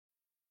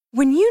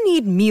When you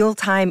need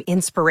mealtime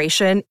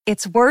inspiration,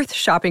 it's worth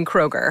shopping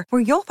Kroger,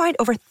 where you'll find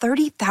over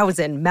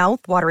 30,000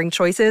 mouth-watering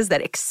choices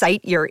that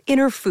excite your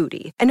inner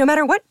foodie. And no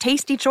matter what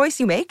tasty choice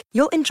you make,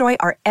 you'll enjoy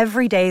our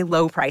everyday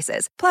low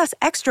prices, plus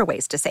extra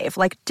ways to save,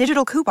 like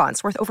digital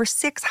coupons worth over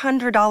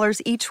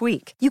 $600 each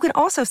week. You can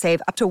also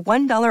save up to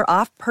 $1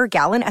 off per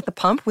gallon at the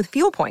pump with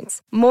fuel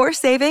points. More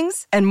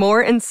savings and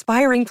more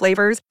inspiring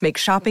flavors make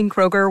shopping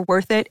Kroger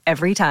worth it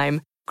every time.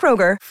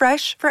 Kroger,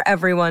 fresh for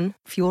everyone.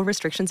 Fuel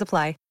restrictions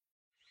apply.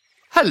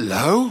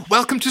 Hello,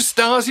 welcome to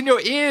Stars in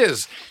Your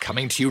Ears,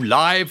 coming to you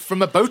live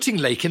from a boating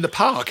lake in the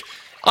park.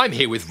 I'm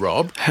here with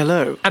Rob.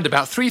 Hello. And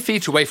about 3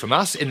 feet away from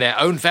us, in their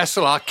own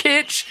vessel, are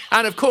Kitch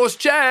and, of course,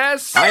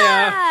 Jess.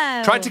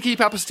 Hiya. Try to keep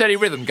up a steady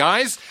rhythm,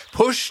 guys.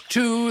 Push,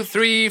 2,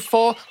 3,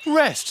 4.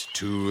 Rest,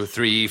 2,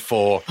 3,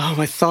 4. Oh,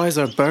 my thighs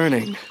are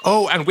burning.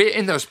 Oh, and we're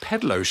in those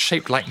pedlos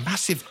shaped like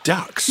massive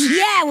ducks.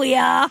 Yeah, we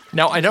are.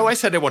 Now, I know I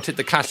said I wanted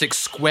the classic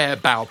square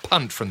bow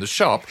punt from the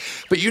shop,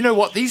 but you know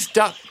what? These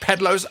duck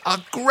pedlos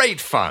are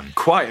great fun.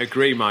 Quite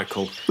agree,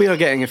 Michael. We are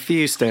getting a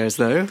few stares,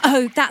 though.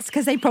 Oh, that's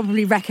because they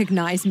probably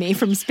recognise me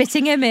from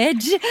Spitting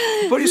Image.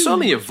 But it's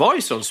only your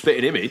voice on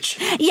Spitting Image.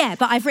 Yeah,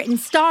 but I've written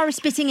Star of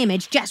Spitting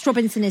Image, Jess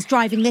Robinson is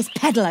driving this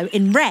pedalo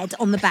in red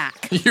on the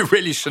back. You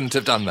really shouldn't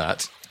have done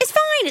that. It's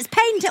fine, it's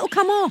paint, it'll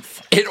come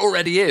off. It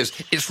already is.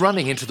 It's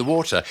running into the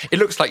water. It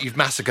looks like you've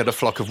massacred a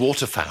flock of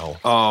waterfowl.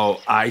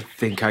 Oh, I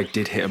think I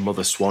did hit a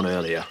mother swan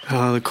earlier.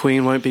 Oh, the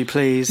Queen won't be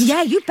pleased.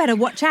 Yeah, you'd better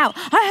watch out.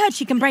 I heard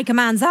she can break a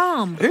man's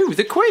arm. Who,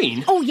 the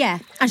Queen? Oh, yeah,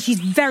 and she's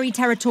very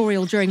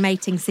territorial during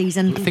mating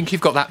season. I think you've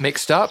got that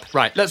mixed up.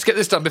 Right, let's get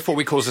this done before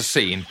we cause a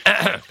scene.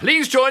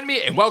 Please join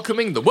me in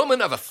welcoming the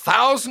woman of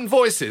 1,000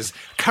 voices,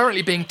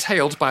 currently being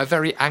tailed by a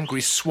very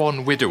angry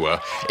swan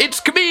widower. It's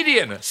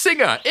comedian,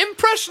 singer,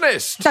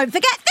 impressionist. Don't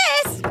forget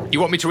this! You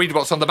want me to read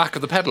what's on the back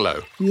of the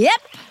pedalo?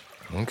 Yep.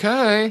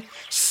 Okay.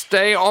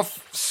 Stay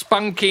off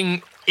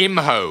spunking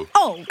imho.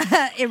 Oh,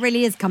 it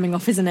really is coming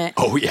off, isn't it?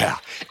 Oh, yeah.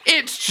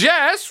 It's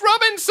Jess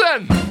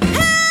Robinson!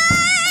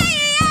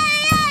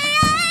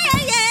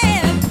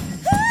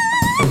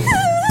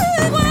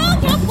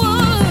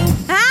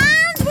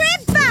 And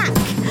we're back!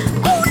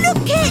 Oh, look,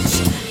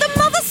 Kitch! The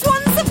mother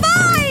swan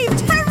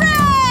survived!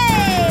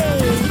 Hooray!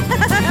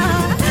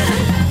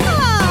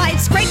 Oh,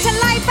 it's great to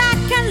lie back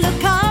and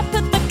look up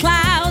at the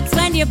clouds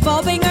when you're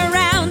bobbing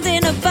around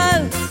in a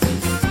boat.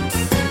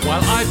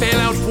 While I bail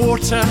out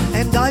water.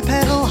 And I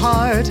pedal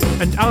hard.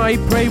 And I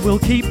pray we'll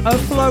keep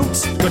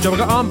afloat. Good job I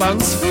got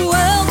armbands.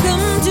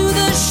 Welcome to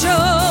the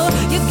show.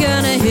 You're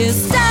gonna hear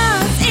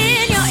stars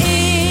in your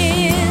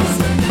ears.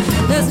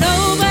 There's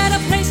no better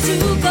place to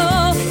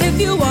go if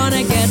you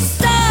wanna get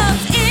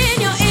stars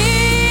in your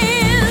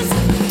ears.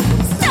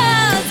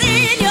 Stars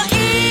in your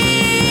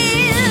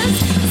ears.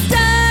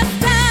 Stars,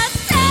 stars,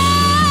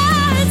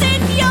 stars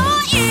in your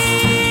ears.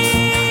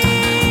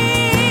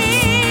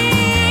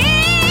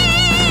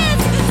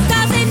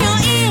 Stars in your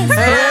ears.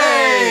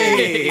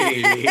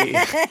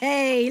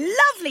 Hey,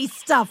 lovely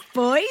stuff,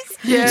 boys.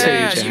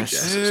 Yeah, You too,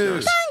 Jess.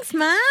 Thanks,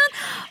 man.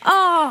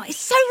 Oh, it's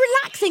so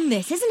relaxing,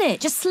 this, isn't it?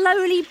 Just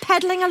slowly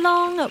pedalling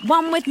along at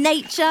one with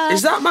nature.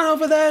 Is that man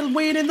over there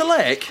weeing in the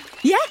lake?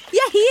 Yeah,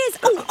 he is.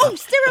 Oh,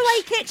 steer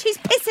away, Kitch. He's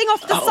pissing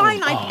off the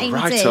sign I painted.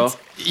 Righto.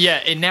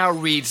 Yeah, it now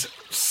reads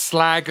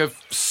slag of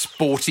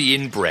sporty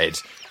inbred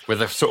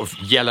with a sort of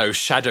yellow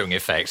shadowing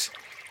effect.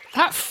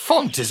 That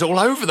font is all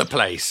over the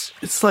place.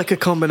 It's like a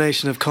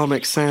combination of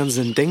Comic Sans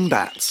and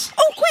Dingbats.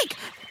 Oh, quick!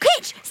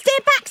 Kitch, steer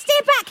back!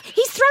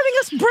 He's throwing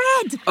us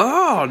bread!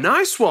 Oh,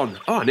 nice one.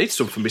 Oh, I need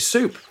some for my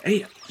soup.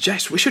 Hey,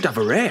 Jess, we should have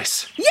a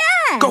race.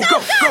 Yeah! Go!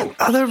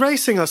 Are they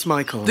racing us,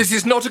 Michael? This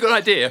is not a good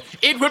idea.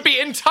 It would be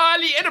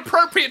entirely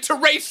inappropriate to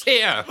race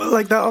here.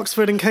 Like that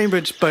Oxford and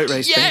Cambridge boat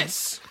race thing?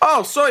 Yes.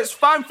 Oh, so it's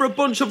fine for a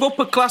bunch of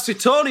upper-class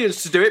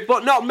Etonians to do it,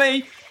 but not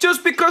me,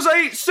 just because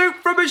I eat soup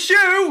from a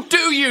shoe?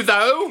 Do you,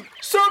 though?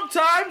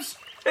 Sometimes.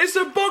 It's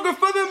a bugger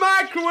for the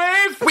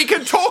microwave. We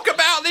can talk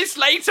about this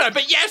later,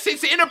 but yes,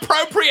 it's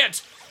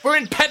inappropriate. We're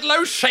in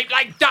pedlos shaped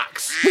like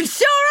ducks. We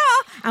sure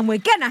are! And we're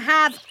gonna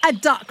have a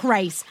duck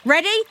race.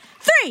 Ready?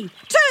 3,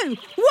 2, 1,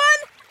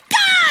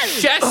 go!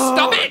 Jess,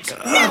 stop it!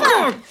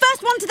 Never!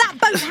 First one to that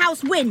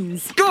boathouse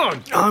wins. Go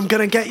on! I'm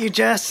gonna get you,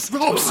 Jess.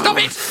 Rob, stop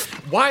it!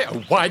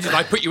 Why did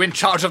I put you in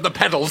charge of the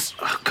pedals?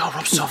 Oh, God,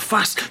 Rob, so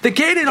fast. They're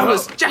gaining on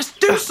us. Just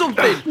do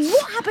something.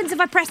 What happens if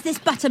I press this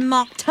button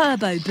marked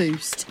Turbo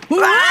Boost?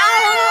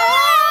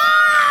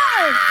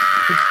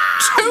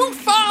 Too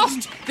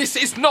fast! This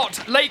is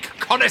not Lake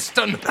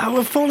Coniston. Oh,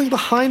 we're falling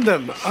behind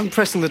them. I'm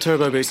pressing the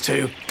turbo boost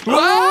too. They're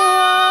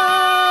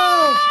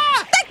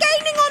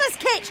gaining on us,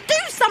 Kitch. Do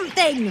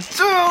something.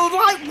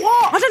 Like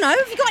what? I don't know.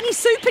 Have you got any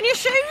soup in your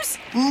shoes?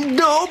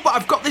 No, but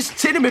I've got this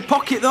tin in my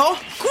pocket, though.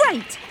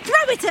 Great.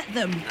 Throw it at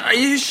them. Are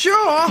you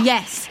sure?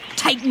 Yes.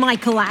 Take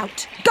Michael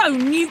out. Go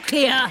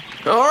nuclear.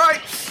 All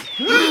right.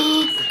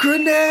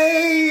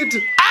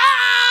 Grenade! Ah!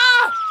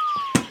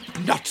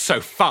 Not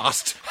so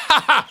fast.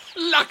 Ha ha!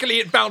 Luckily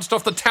it bounced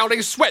off the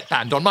toweling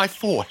sweatband on my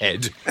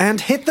forehead. And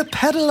hit the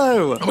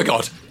pedalo. Oh my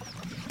God.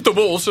 The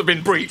walls have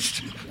been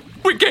breached.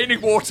 We're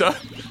gaining water.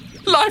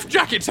 Life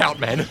jackets out,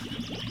 men.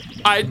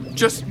 I'd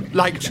just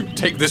like to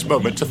take this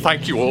moment to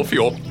thank you all for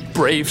your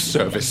brave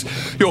service.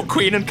 Your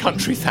queen and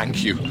country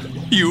thank you.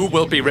 You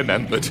will be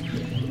remembered.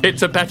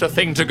 It's a better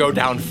thing to go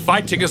down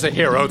fighting as a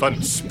hero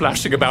than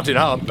splashing about in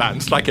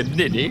armbands like a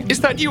ninny.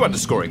 Is that you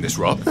underscoring this,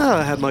 Rob? Oh,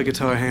 I had my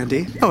guitar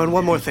handy. Oh, and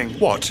one more thing.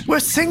 What? We're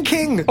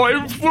sinking!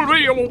 I'm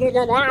fully...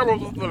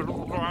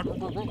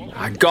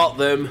 I got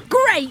them.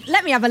 Great,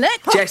 let me have a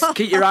look. Jess,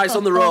 keep your eyes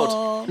on the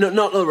road. No,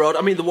 not the road,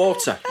 I mean the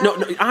water.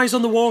 No, eyes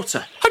on the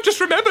water. I've just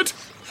remembered.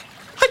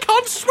 I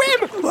can't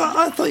swim. Well,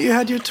 I thought you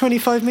had your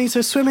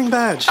 25-metre swimming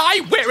badge.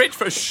 I wear it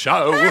for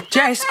show.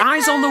 Jess,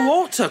 eyes on the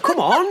water, come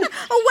on.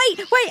 Oh,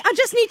 wait, I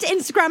just need to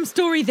Instagram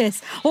story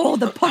this. Oh,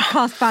 the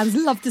podcast fans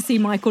love to see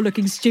Michael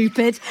looking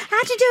stupid.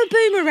 How'd you do a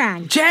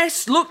boomerang?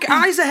 Jess, look,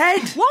 eyes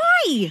ahead.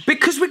 Why?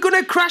 Because we're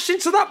going to crash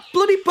into that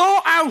bloody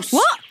boathouse.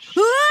 What?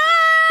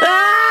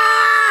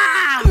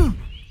 Ah!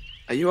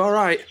 Are you all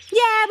right?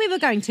 Yeah, we were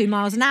going 2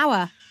 miles an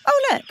hour.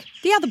 Oh, look,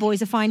 the other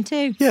boys are fine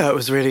too. Yeah, it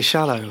was really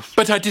shallow.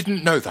 But I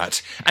didn't know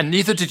that, and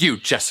neither did you,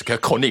 Jessica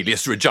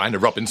Cornelius Regina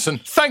Robinson.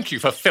 Thank you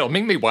for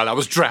filming me while I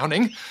was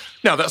drowning.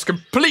 Now that's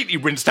completely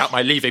rinsed out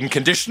my leave-in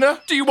conditioner.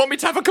 Do you want me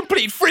to have a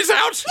complete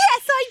frizz-out?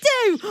 Yes, I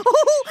do.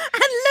 Oh,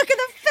 and look at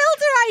the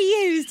filter I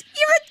used.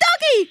 You're a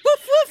doggy.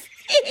 Woof, woof.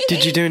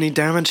 Did you do any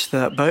damage to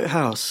that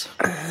boathouse?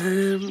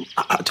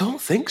 I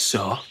don't think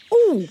so.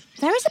 Oh,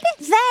 there is a bit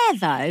there,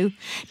 though.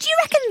 Do you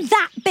reckon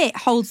that bit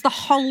holds the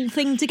whole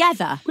thing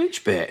together?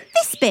 Which bit?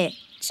 This bit.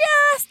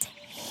 Just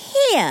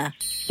here.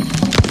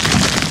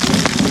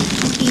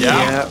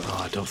 Yeah.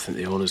 Oh, I don't think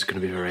the owner's going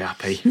to be very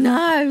happy.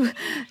 No.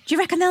 Do you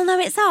reckon they'll know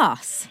it's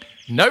us?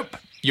 Nope.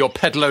 Your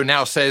pedalo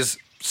now says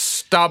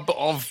stub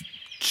of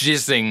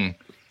jizzing.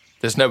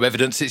 There's no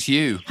evidence it's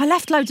you. I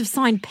left loads of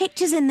signed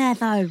pictures in there,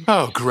 though.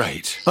 Oh,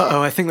 great.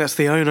 Uh-oh, I think that's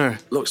the owner.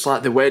 Looks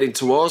like they're wading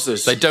towards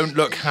us. They don't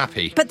look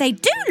happy. But they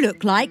do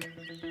look like...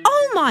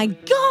 Oh, my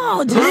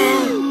God!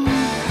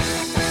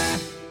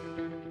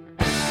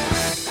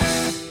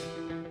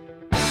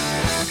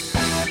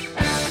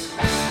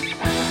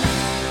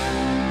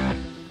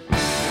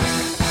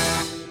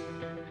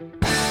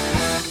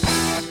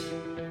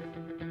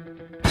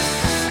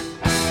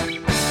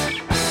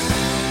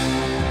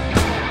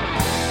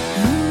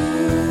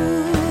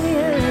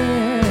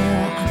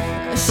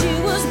 She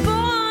was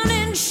born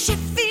in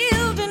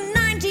Sheffield in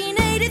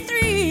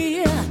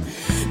 1983,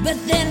 but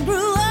then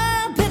grew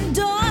up in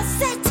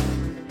Dorset.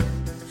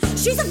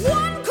 She's of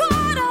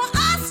 1/4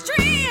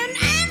 Austrian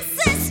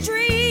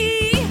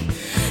ancestry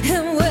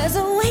and wears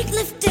a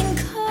weightlifting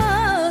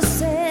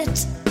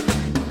corset.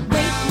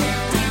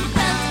 Weightlifting,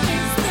 that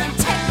is the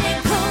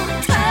technical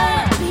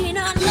term. Been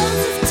on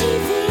loads of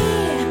TV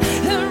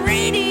and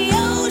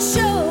radio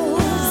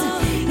shows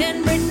and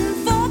written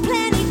for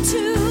plenty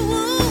too.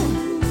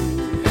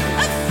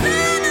 A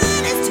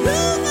feminist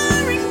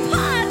hoovering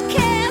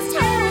podcast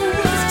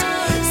host,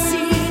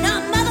 seen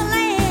on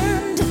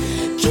Motherland,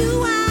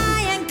 QI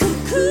and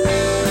Cuckoo.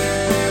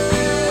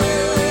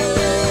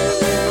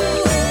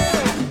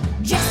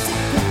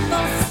 Jessica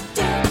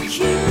Foster Q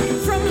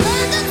from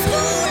London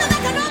School of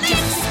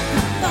Economics.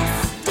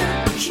 Foster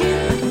Q,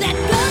 that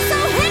girl so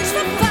hench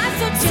for 5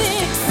 foot 6.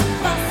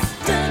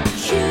 Foster Q.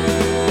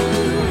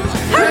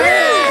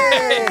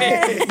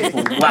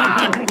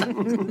 Wow.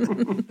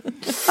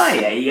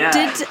 Hiya.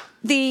 Did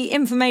the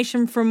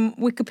information from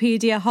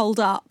Wikipedia hold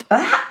up?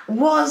 That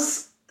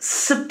was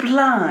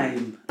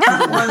sublime.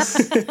 That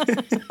was.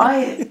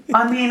 I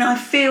mean, I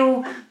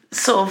feel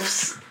sort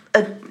of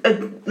the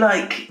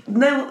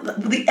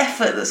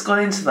effort that's gone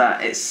into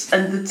that.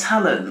 And the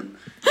talent.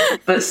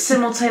 But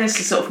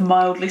simultaneously sort of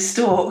mildly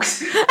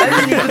stalked.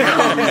 Only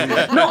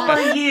because, not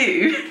by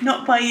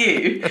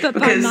you, But by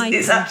because Michael.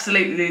 it's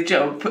absolutely the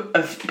job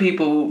of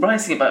people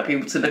writing about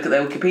people to look at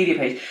their Wikipedia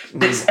page.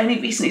 But it's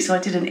only recently, so I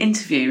did an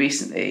interview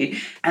recently,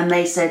 and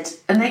they said,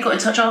 and they got in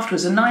touch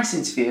afterwards, a nice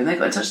interview, and they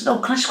got in touch and said, oh,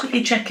 can I just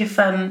quickly check if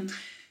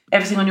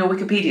everything on your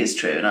Wikipedia is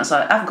true? And I was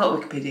like, I haven't got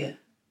Wikipedia.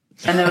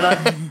 And they were like,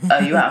 oh,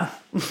 you have?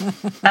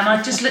 And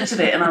I just looked at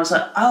it and I was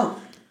like, oh,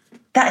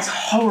 that is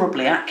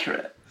horribly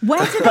accurate.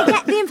 Where did they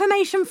get the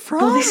information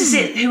from? Well, this is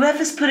it.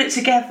 Whoever's put it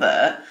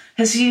together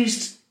has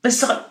used...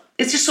 It's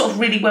just sort of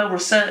really well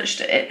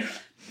researched it.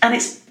 And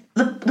it's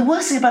the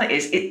worst thing about it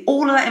is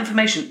all of that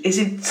information is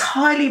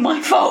entirely my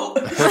fault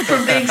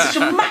from being such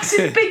a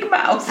massive big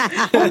mouth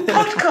on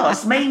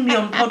podcasts, mainly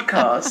on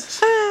podcasts.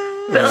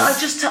 But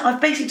I've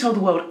basically told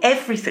the world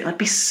everything. I'd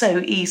be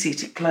so easy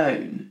to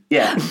clone.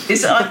 Yeah.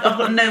 I've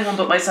got no one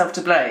but myself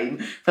to blame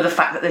for the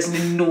fact that there's an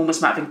enormous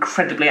amount of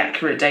incredibly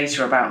accurate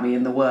data about me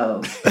in the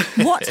world.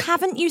 What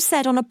haven't you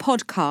said on a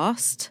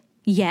podcast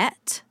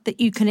yet that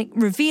you can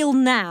reveal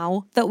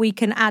now that we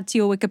can add to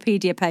your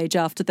Wikipedia page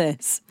after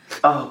this?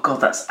 Oh,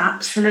 God, that's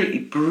absolutely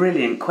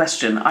brilliant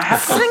question. I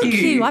have got Thank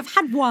you. I've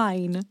had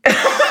wine.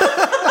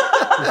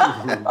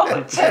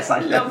 Oh, Jess, I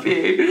love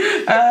you.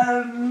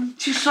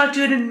 Should I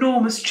do an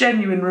enormous,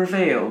 genuine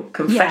reveal?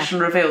 Confession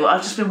reveal?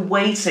 I've just been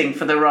waiting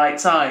for the right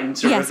time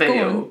to Yes, go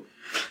reveal. on.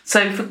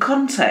 So, for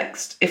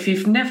context, if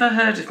you've never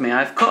heard of me,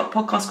 I've got a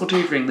podcast called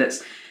Hoovering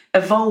that's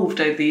evolved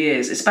over the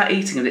years. It's about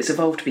eating, and it's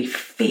evolved to be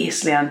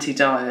fiercely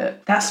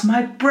anti-diet. That's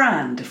my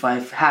brand, if I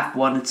have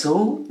one at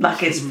all.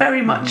 Like, it's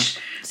very much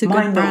a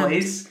my good brand.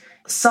 noise.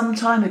 Some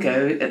time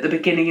ago, at the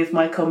beginning of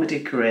my comedy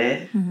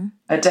career,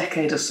 a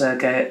decade or so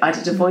ago, I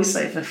did a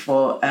voiceover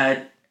for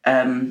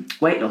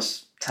weight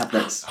loss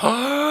tablets.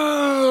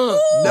 No!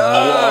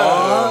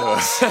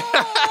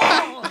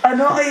 And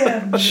I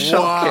am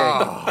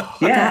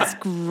Shocking. yeah. That's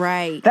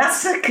great.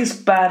 That's like as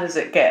bad as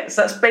it gets.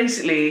 That's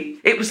basically,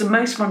 it was the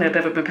most money I've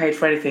ever been paid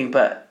for anything,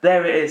 but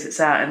there it is, it's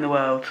out in the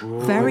world.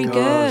 Very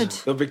good.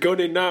 They'll be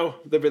gunning now.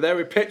 They'll be there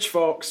with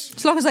pitchforks.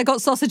 As long as I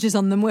got sausages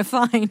on them, we're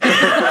fine.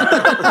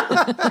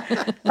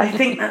 I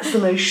think that's the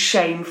most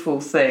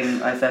shameful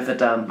thing I've ever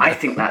done. I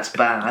think that's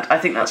bad. I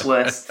think that's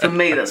worse. For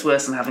me, that's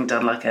worse than having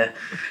done like a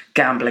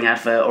gambling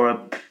advert or a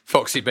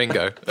Foxy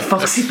Bingo.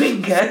 Foxy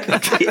Bingo.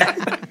 Yeah.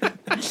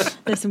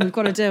 Listen, we've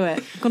got to do it.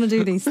 We've got to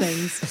do these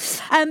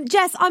things.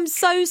 Jess, I'm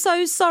so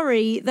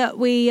sorry that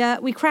we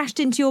crashed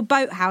into your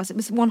boathouse. It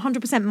was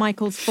 100%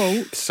 Michael's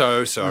fault.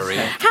 So sorry.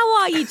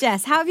 How are you,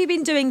 Jess? How have you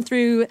been doing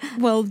through,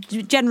 well,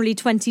 generally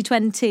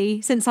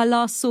 2020 since I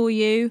last saw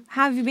you?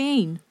 How have you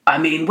been? I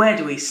mean, where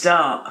do we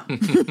start?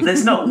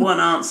 There's not one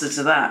answer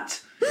to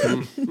that.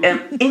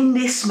 In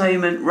this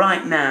moment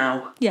right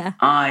now, Yeah.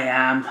 I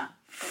am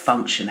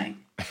functioning.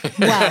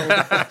 Well,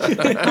 that is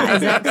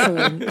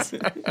excellent.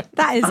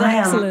 That is I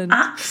excellent. am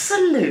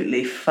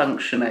absolutely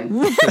functioning.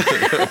 No,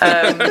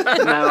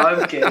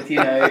 I'm good. You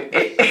know,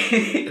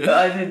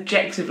 I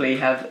objectively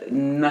have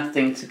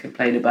nothing to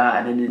complain about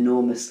and an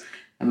enormous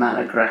amount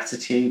of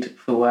gratitude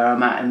for where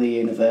I'm at in the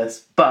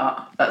universe.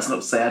 But that's not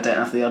to say I don't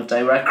have the odd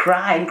day where I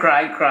cry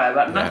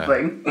about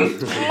nothing. I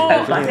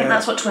think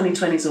that's what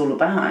 2020 is all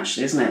about,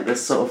 actually, isn't it?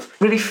 This sort of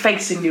really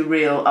facing your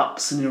real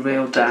ups and your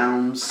real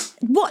downs.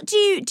 What do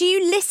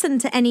you listen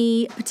to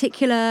any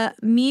particular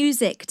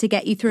music to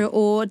get you through it,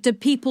 or do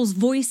people's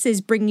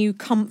voices bring you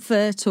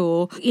comfort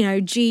or, you know,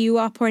 G you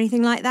up or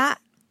anything like that?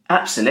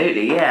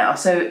 Absolutely, yeah.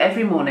 So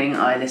every morning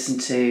I listen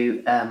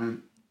to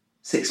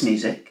Six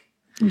Music.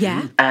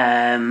 Yeah.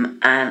 And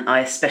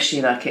I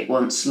especially like it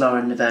once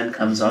Lauren Laverne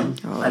comes on.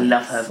 I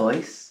love her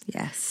voice.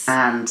 Yes.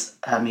 And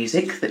her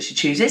music that she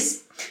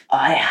chooses.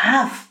 I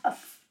have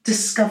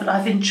discovered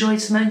I've enjoyed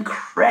some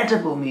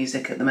incredible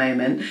music at the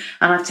moment,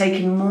 and I've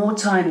taken more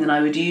time than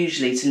I would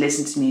usually to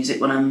listen to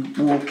music when I'm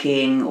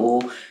walking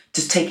or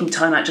just taking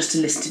time out just to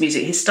listen to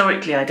music.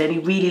 Historically, I'd only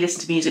really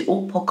listen to music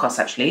or podcasts,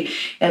 actually,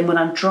 and when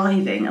I'm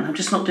driving, and I'm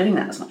just not doing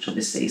that as much,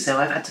 obviously. So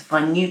I've had to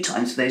find new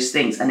times for those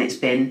things, and it's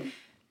been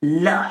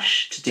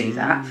lush to do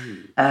that.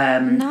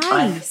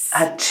 Nice. I've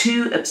had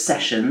two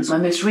obsessions. My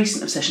most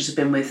recent obsessions have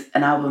been with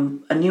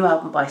a new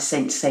album by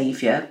Saint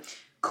Saviour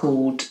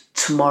called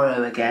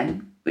Tomorrow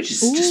Again, which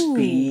is just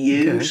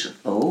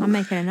beautiful. Okay. I'm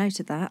making a note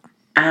of that.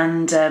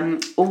 And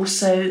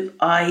also,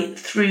 I,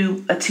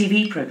 through a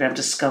TV programme,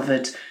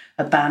 discovered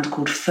a band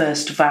called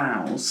First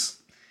Vows,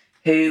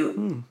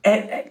 who,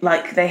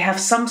 they have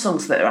some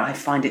songs that I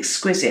find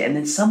exquisite, and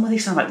then some where they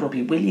sound like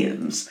Robbie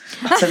Williams.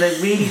 So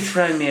they're really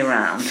throwing me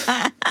around.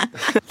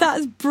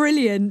 That's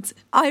brilliant.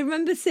 I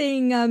remember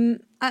seeing...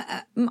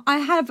 I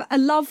have a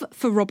love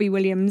for Robbie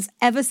Williams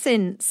ever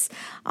since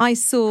I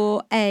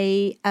saw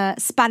a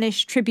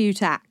Spanish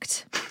tribute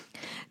act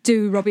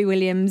do Robbie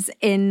Williams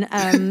in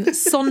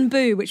Son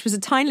Bu, which was a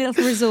tiny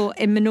little resort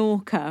in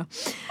Menorca.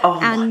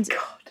 Oh, my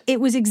God. It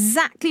was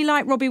exactly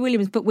like Robbie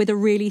Williams, but with a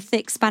really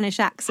thick Spanish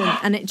accent,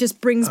 and it just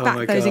brings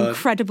back those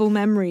incredible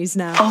memories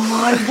now.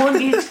 Oh,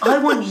 I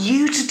want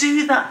you to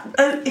do that.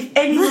 Oh, if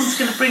anyone's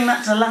going to bring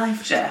that to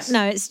life, Jess.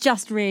 No, it's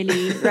just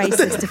really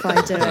racist if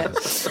I do it.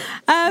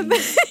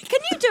 Can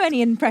you do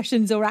any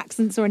impressions or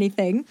accents or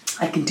anything?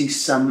 I can do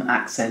some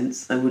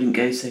accents. I wouldn't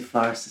go so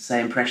far as to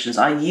say impressions.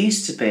 I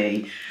used to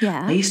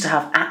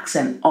have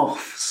accent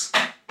offs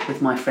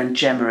with my friend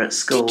Gemma at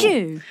school.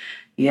 Did you?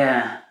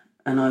 Yeah.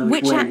 And I would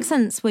Which win.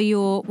 accents were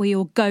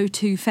your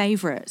go-to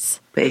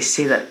favourites? But you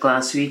see, that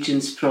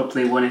Glaswegian's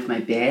probably one of my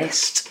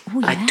best.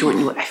 Oh, yeah. I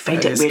don't know. I find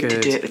That it is weird to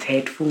good. do it with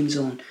headphones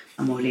on.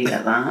 I'm already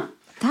at that.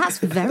 That's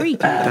very good.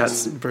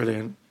 That's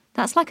brilliant.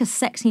 That's like a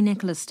sexy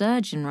Nicola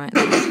Sturgeon right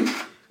there.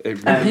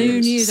 Who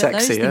knew that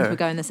those things would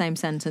go in the same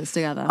sentence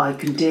together? I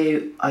can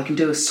do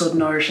a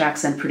Southern Irish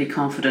accent pretty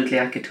confidently.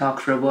 I could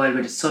talk for a while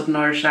with a Southern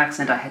Irish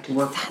accent. I had to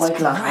work quite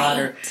a lot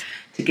harder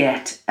to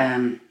get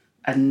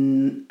a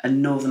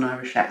Northern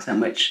Irish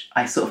accent, which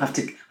I sort of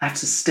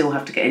still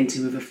have to get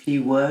into with a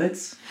few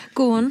words.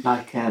 Go on.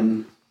 Like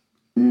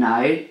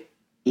now,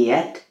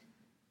 yet,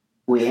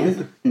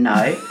 when,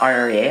 now,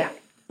 or yeah,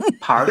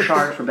 power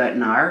shard for about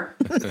an hour.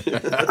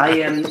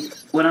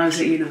 When I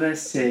was at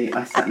university,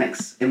 I sat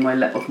next in my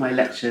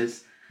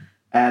lectures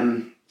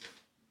to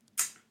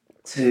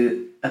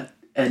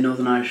a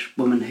Northern Irish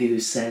woman who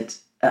said,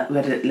 we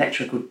had a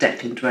lecturer called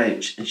Declan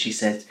Droge, and she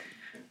said,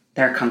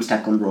 "There comes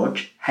Declan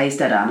Droge. He's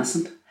dead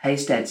innocent.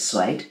 He's dead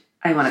sweet.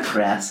 I want to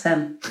caress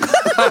him."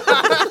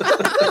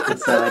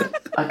 So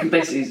I can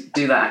basically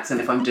do that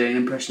accent if I'm doing an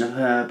impression of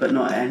her, but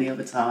not at any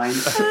other time.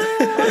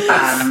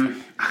 I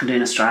can do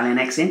an Australian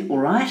accent, all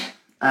right.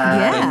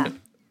 Yeah.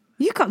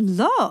 You got a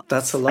lot.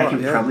 That's a lot, I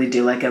can probably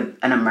do like an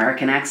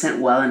American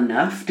accent well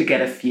enough to get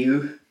a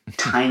few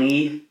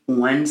tiny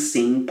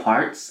one-scene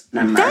parts in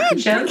American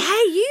shows.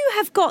 Hey, you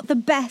have got the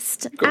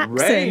best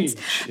accents. range,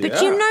 But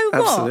yeah. you know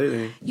what?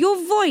 Absolutely. Your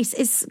voice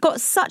has got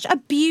such a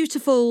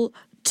beautiful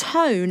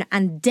tone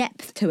and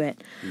depth to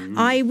it.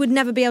 I would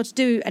never be able to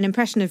do an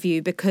impression of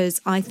you because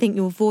I think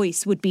your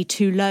voice would be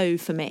too low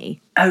for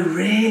me. Oh,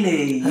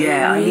 really?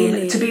 Yeah, I really?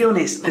 mean, to be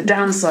honest, the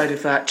downside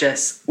of that,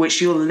 Jess,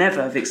 which you'll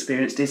never have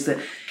experienced, is that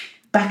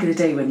back in the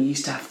day when you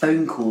used to have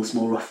phone calls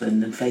more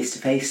often than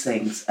face-to-face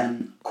things,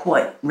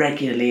 quite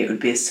regularly it would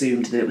be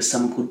assumed that it was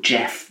someone called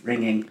Jeff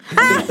ringing,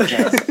 not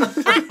Jess.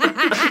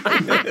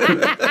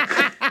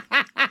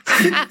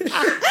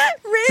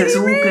 Really, So it's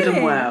all good and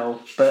really?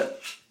 well,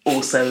 but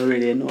also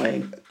really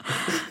annoying.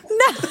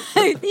 No,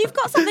 you've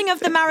got something of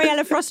the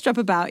Mariella Frostrup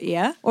about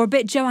you, or a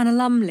bit Joanna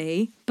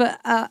Lumley, but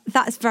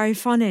that's very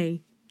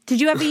funny. Did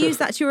you ever use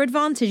that to your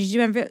advantage? Did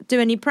you ever do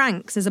any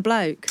pranks as a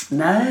bloke?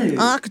 No.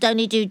 I could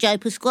only do Joe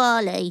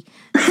Pasquale.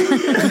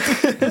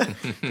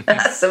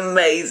 That's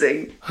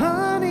amazing.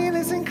 Honey,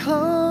 listen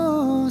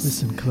close.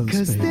 Listen close,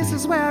 Cause baby. this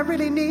is where I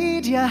really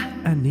need ya.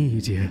 I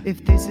need you.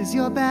 If this is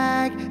your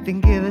bag,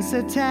 then give us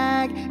a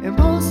tag and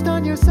post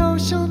on your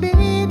social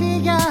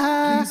media.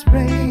 Please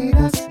rate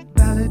us,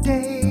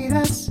 validate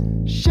us,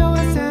 show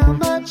us how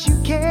much you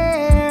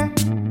care.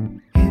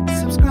 Hit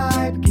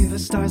subscribe, give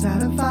us stars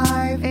out of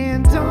 5,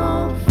 and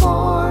don't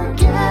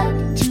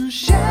forget to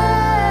share.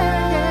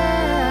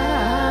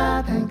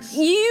 Thanks.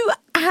 You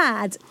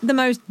had the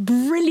most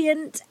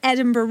brilliant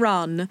Edinburgh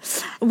run.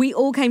 We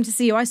all came to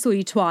see you. I saw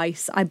you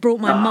twice. I brought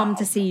my mum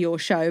to see your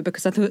show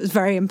because I thought it was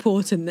very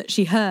important that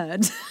she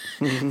heard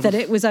that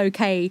it was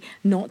okay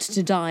not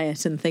to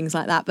diet and things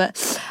like that. But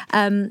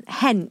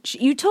Hench,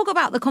 you talk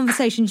about the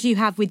conversations you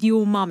have with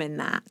your mum in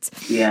that.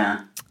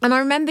 Yeah. And I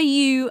remember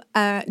you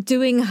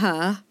doing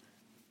her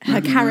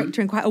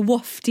character in quite a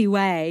wafty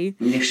way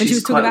Yeah, when she she's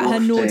was talking quite about her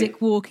wafty.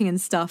 Nordic walking and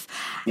stuff.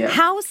 Yeah.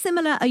 How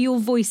similar are your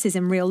voices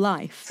in real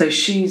life? So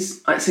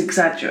it's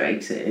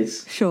exaggerated.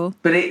 Sure.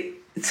 But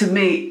to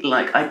me,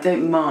 like, I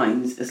don't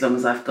mind as long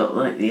as I've got,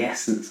 like, the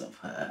essence of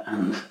her.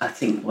 And I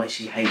think why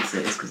she hates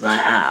it is because I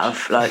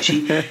have. Like,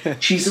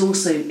 she's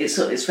also,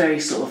 it's very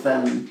sort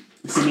of,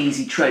 it's an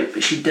easy trope,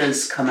 but she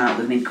does come out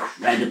with an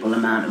incredible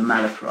amount of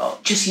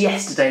malaprop. Just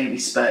yesterday we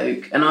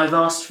spoke, and I've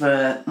asked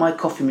for, my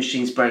coffee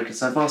machine's broken,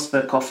 so I've asked for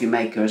a coffee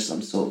maker of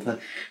some sort for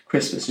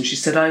Christmas. And she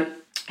said,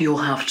 you'll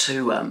have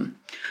to,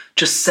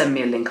 just send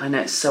me a link. I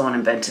know it's so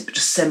uninventive, but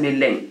just send me a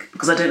link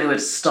because I don't know where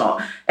to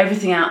start.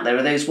 Everything out there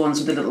are those ones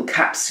with the little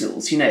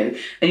capsules, you know,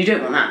 and you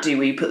don't want that, do you,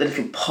 where you put the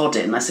little pod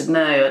in? And I said,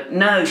 no.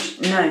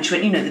 And she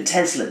went, you know, the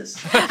Teslas.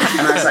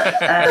 And I was like,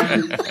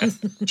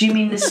 do you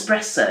mean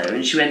Nespresso?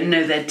 And she went,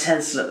 no, they're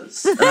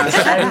Teslas. And I was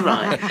like, oh,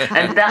 right.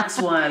 And that's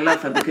why I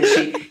love her because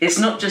it's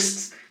not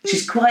just...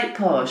 She's quite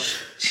posh.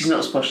 She's not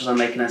as posh as I'm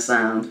making her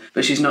sound,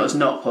 but she's not as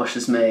not posh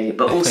as me.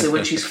 But also,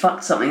 when she's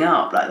fucked something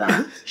up like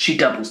that, she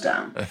doubles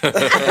down and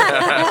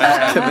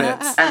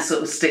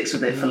sort of sticks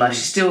with it for life.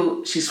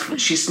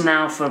 She's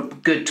now for a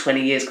good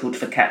 20 years called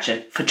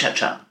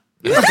Focaccia.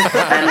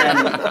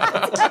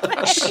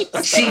 And she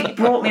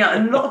brought me up,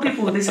 and a lot of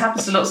people, this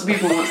happens to lots of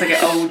people once they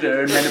get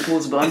older and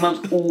menopausal, but my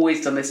mum's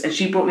always done this, and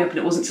she brought me up, and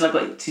it wasn't until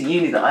I got to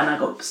uni that I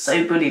got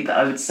so bullied that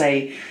I would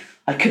say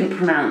I couldn't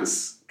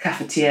pronounce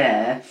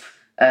cafetiere,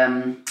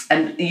 and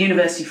the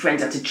university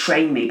friends had to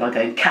train me by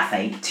going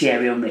Café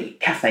Thierry Henry,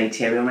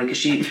 because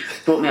she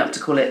brought me up to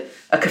call it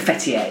a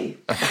cafetier.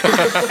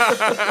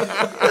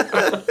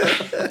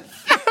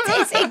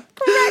 It's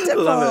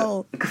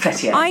incredible.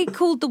 Cafetier. I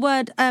called the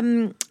word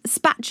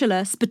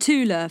spatula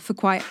for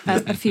quite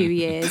a few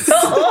years. No,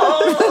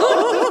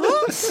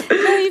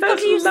 you've got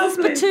to use the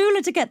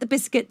spatula to get the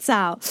biscuits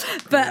out.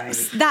 But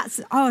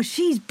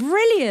she's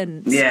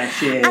brilliant. Yeah,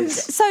 she is. And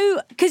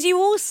so, because you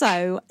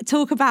also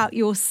talk about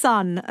your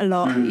son a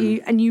lot,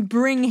 and you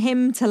bring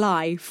him to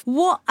life.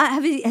 What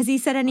has he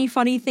said any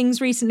funny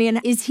things recently? And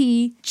is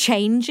he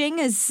changing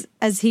as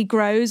he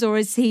grows, or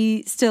is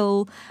he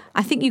still?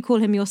 I think you call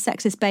him your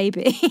sexist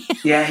baby.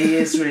 Yeah, he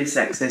is really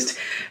sexist.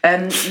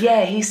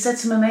 He's said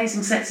some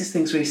amazing sexist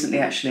things recently,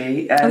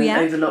 actually.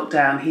 Over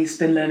lockdown, he's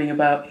been learning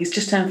about... He's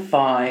just turned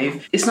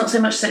 5. It's not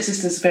so much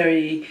sexist as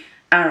very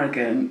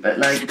arrogant, but,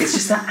 like, it's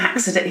just that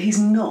accident. He's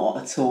not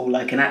at all,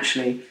 like, and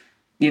actually,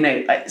 you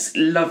know, it's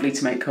lovely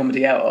to make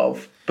comedy out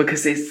of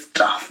because it's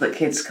stuff that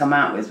kids come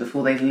out with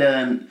before they've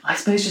learned, I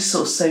suppose, just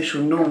sort of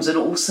social norms, and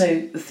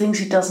also the things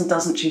he does and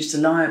doesn't choose to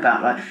lie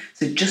about. Like,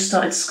 so just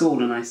started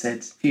school, and I said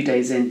a few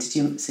days in,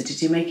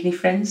 did you make any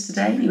friends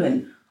today? And he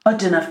went, I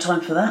didn't have time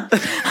for that.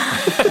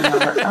 And I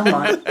was like, all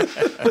right.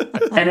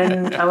 And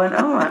then I went,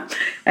 all right.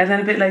 And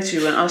then a bit later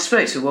he went, I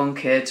spoke to one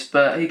kid,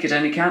 but he could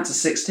only count to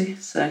 60,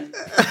 so...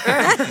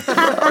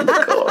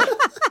 Oh, God.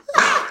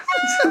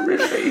 It's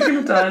horrific. You're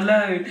going to die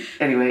alone.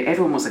 Anyway,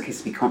 everyone wants their kids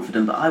to be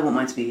confident, but I want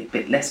mine to be a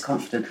bit less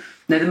confident.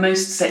 No, the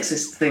most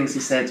sexist things he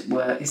said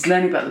were, he's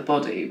learning about the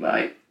body,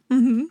 right?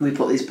 Mm-hmm. We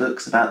put these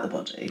books about the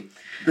body.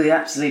 The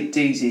absolute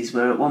doozies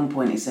were, at one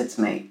point he said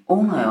to me,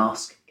 all I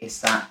ask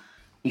is that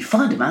You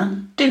find a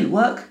man, do the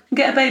work, and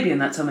get a baby in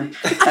that tummy.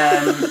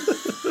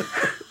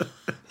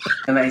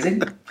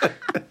 Amazing.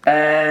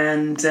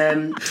 And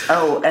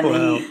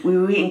we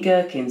were eating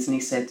gherkins, and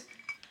he said,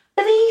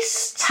 "Are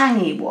these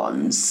tangy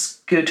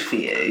ones good for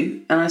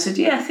you?" And I said,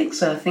 "Yeah, I think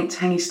so. I think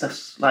tangy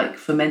stuff's, like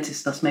fermented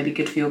stuff's maybe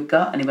good for your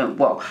gut." And he went,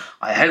 "Well,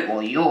 I hope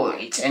while you're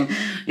eating,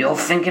 you're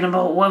thinking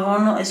about whether or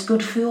not it's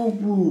good for your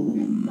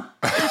womb."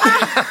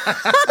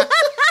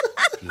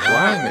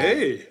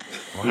 Blimey.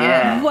 Wow.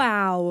 Yeah.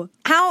 Wow.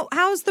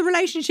 How's the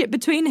relationship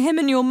between him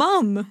and your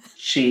mum?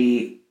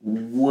 She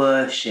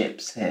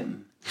worships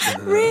him.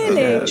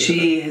 Really?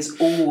 She has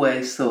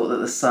always thought that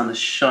the sun has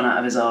shone out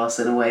of his arse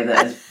in a way that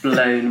has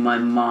blown my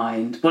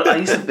mind. Well, I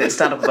used to be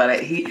stand up about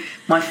it.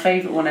 My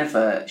favourite one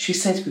ever, she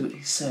said to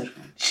me,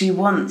 she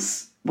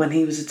once, when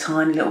he was a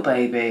tiny little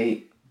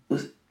baby,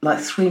 was like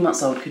 3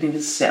 months old, couldn't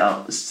even sit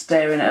up, was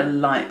staring at a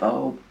light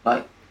bulb,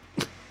 like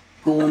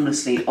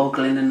gormlessly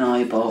ogling a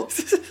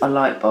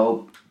light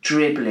bulb,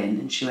 dribbling,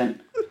 and she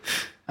went,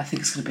 "I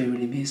think it's going to be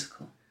really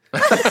musical."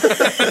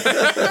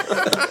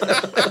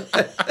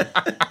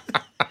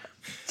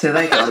 So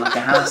they got like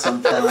a house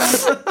on fire.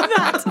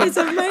 That is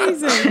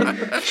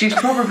amazing. She's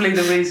probably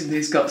the reason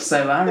he's got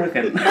so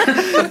arrogant.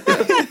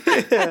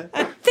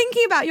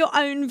 Thinking about your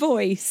own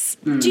voice,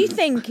 do you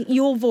think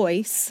your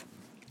voice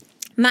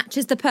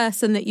matches the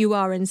person that you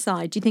are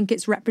inside? Do you think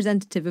it's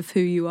representative of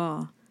who you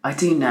are? I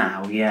do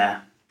now,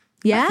 yeah.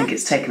 Yeah? I think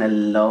it's taken a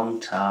long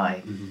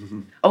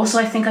time. Also,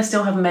 I think I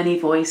still have many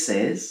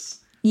voices.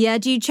 Yeah,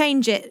 do you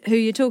change it, who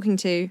you're talking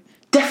to?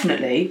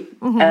 Definitely.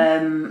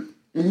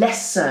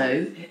 Less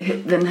so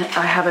than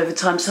I have over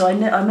time. So I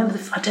remember.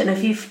 I don't know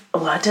if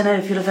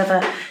you'll have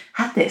ever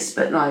had this,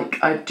 but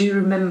like I do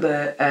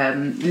remember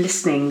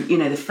listening. You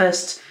know,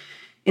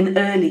 in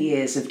early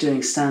years of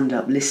doing stand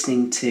up,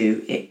 listening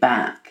to it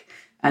back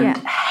and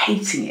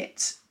hating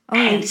it,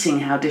 hating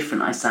how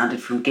different I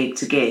sounded from gig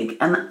to gig.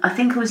 And I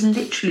think I was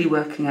literally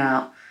working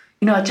out.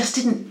 You know, I just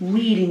didn't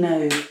really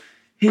know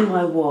who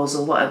I was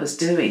or what I was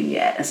doing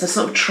yet, and so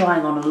sort of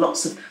trying on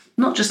lots of.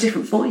 Not just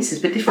different voices,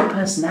 but different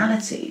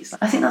personalities.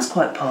 I think that's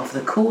quite part of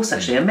the course,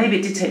 actually. And maybe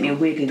it did take me a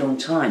weirdly long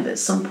time, but at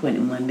some point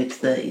in my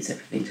mid-30s,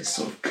 everything just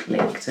sort of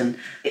clicked. And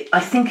I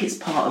think it's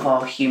part of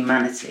our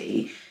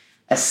humanity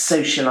as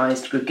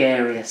socialised,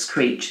 gregarious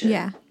creatures.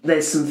 Yeah.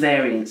 There's some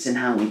variance in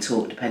how we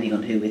talk, depending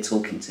on who we're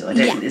talking to. I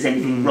don't think there's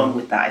anything wrong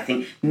with that. I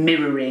think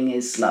mirroring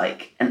is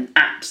like an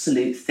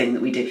absolute thing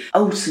that we do.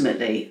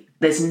 Ultimately,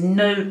 there's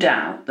no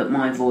doubt that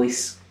my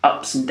voice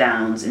ups and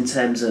downs in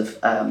terms of...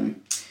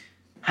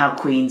 how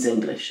Queen's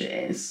English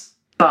is.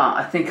 But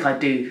I think I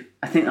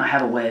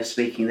have a way of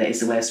speaking that is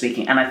the way of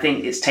speaking. And I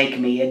think it's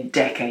taken me a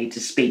decade to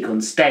speak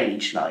on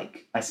stage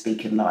like I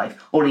speak in live,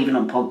 or even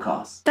on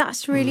podcasts.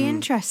 That's really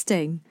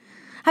interesting.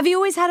 Have you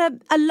always had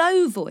a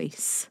low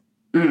voice?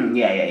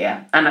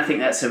 Yeah. And I think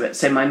that's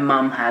so my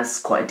mum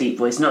has quite a deep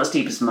voice, not as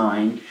deep as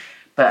mine,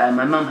 but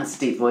my mum has a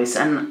deep voice,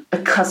 and a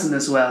cousin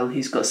as well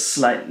who's got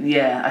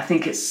I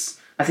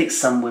think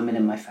some women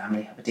in my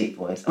family have a deep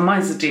voice. And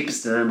mine's the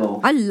deepest of them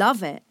all. I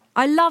love it.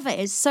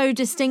 It's so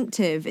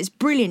distinctive. It's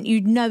brilliant.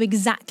 You'd know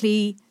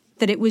exactly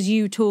that it was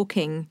you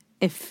talking.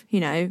 If, you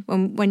know,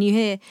 when you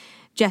hear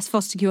Jess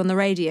Fostekew on the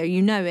radio,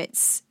 you know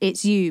it's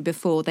you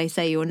before they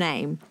say your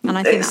name. And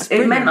I think that's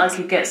brilliant. It meant I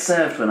could get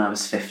served when I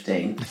was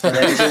 15. So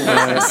there was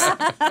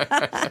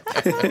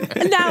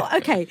Now,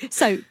 okay,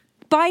 so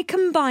by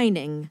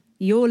combining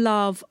your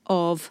love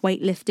of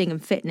weightlifting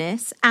and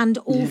fitness and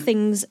all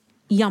things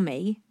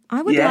yummy,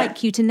 I would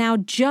like you to now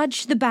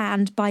judge the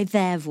band by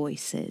their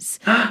voices.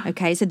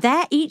 Okay, so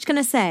they're each going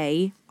to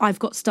say, "I've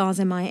got stars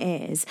in my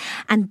ears."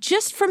 And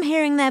just from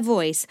hearing their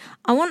voice,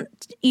 I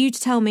want you to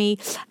tell me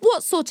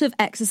what sort of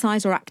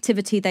exercise or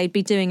activity they'd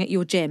be doing at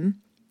your gym,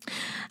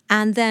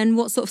 and then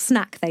what sort of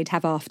snack they'd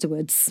have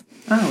afterwards.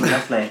 Oh,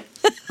 lovely.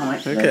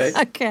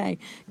 Okay,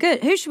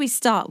 good. Who should we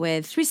start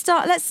with?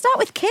 Let's start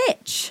with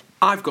Kitch.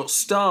 I've got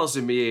stars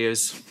in my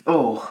ears.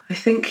 Oh, I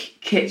think,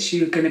 Kitch,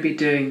 you're going to be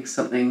doing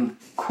something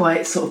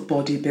quite sort of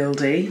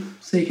bodybuildy.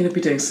 So you're going to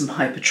be doing some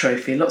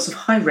hypertrophy, lots of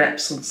high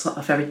reps on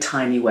a very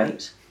tiny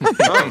weight. You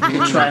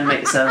try and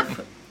make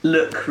yourself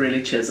look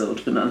really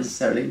chiselled, but not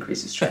necessarily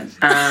increase your strength.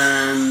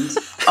 And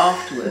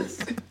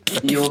afterwards,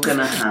 you're going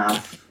to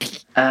have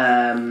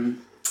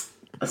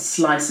a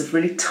slice of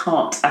really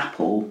tart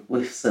apple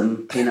with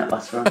some peanut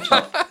butter on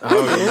top.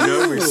 Oh, you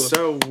know me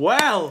so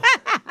well.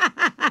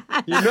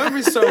 You know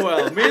me so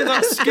well. Me and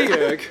that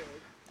skierg,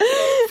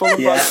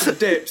 followed by some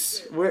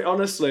dips.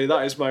 Honestly,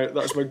 that's my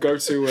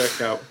go-to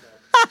workout.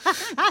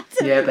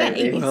 Yeah,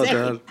 baby. Well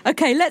done.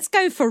 Okay, let's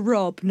go for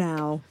Rob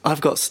now.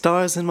 I've got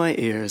stars in my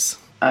ears.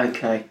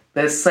 Okay.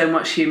 There's so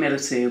much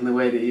humility in the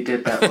way that you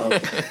did that, Rob.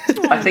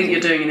 I think you're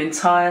doing an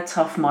entire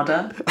Tough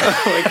Mudder.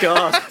 Oh my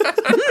God.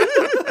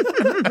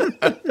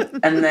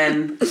 And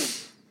then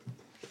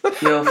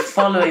you're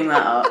following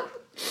that up.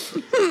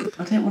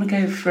 I don't want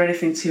to go for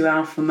anything too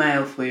alpha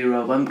male for you,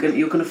 Rob.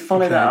 You're going to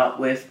follow that up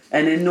with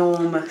an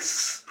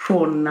enormous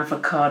prawn and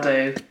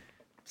avocado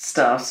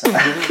starter.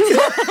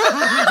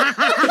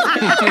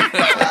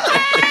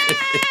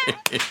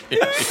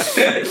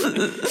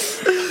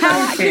 How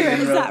accurate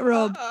is that,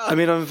 Rob? I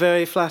mean, I'm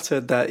very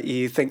flattered that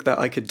you think that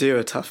I could do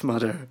a Tough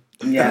Mudder.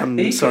 Yeah,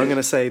 So I'm going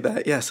to say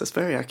that, yes, that's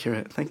very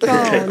accurate. Thank you.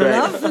 Oh,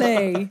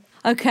 lovely.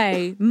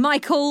 Okay,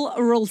 Michael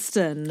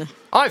Ralston.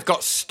 I've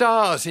got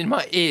stars in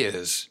my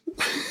ears.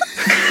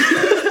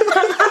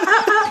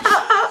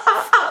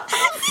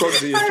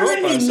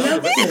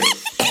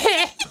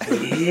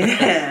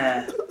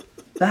 Yeah.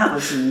 That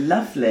was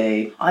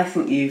lovely. I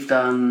think you've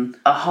done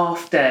a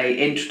half-day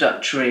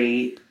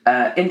introduction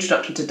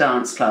to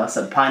dance class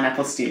at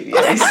Pineapple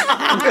Studios,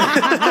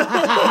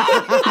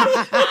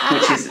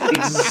 which is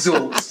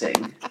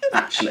exhausting,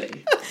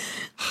 actually.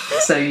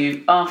 So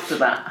you, after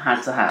that,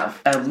 had to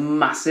have a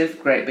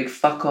massive, great big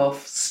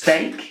fuck-off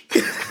steak,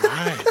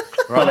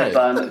 followed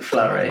by a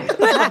McFlurry.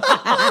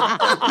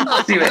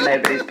 You ain't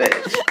nobody's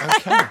bitch.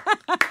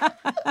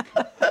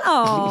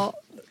 Oh,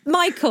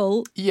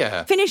 Michael.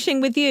 Yeah. Finishing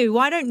with you,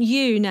 why don't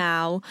you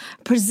now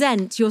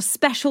present your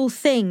special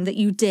thing that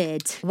you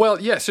did?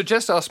 Well, yeah. So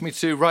Jess asked me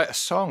to write a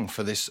song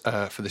for this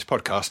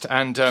podcast,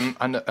 and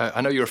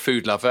I know you're a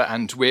food lover,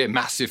 and we're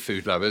massive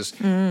food lovers.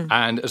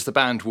 And as the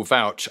band will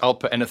vouch, I'll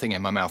put anything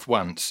in my mouth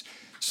once.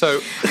 So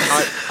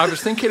I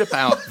was thinking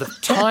about the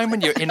time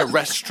when you're in a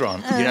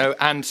restaurant,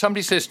 and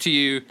somebody says to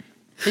you,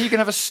 "Are you going to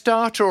have a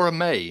starter or a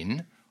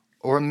main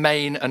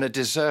and a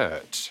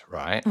dessert?"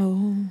 Right?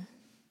 Oh.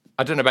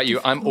 I don't know about you.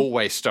 I'm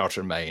always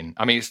starter and main.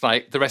 I mean, it's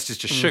like the rest is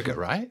just sugar,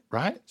 right?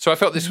 So I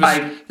felt this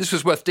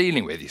was worth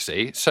dealing with. You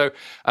see, so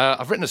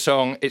I've written a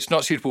song. It's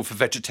not suitable for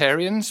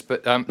vegetarians,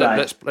 but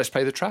let's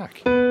play the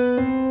track.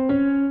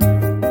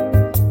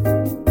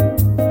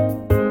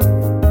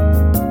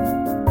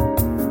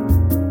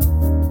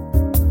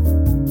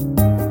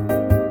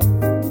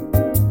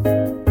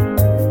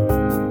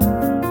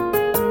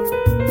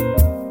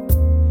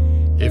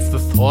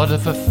 Thought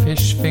of a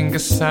fish finger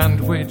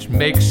sandwich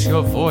makes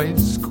your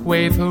voice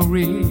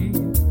quavery,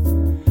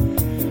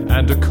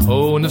 and a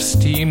cone of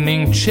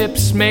steaming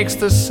chips makes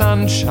the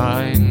sun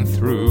shine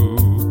through.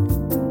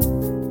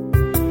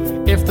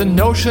 If the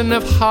notion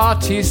of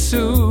hearty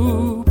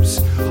soups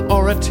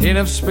or a tin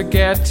of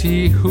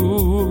spaghetti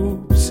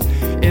hoops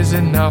is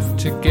enough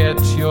to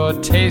get your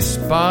taste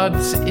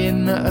buds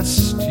in a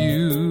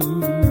stew,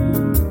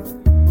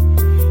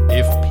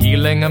 if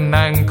peeling a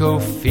mango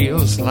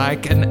feels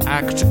like an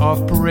act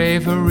of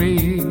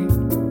bravery,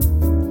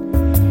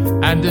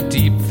 and a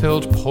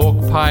deep-filled pork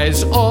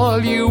pie's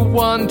all you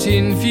want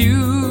in view,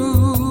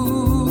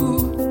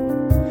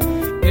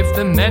 if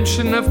the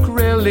mention of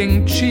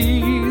grilling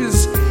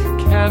cheese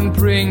can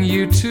bring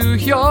you to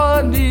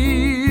your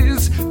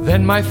knees,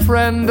 then my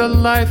friend, a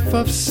life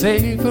of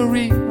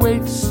savory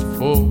waits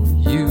for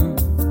you.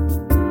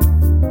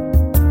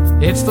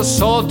 It's the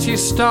salty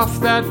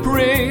stuff that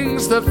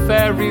brings the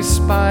very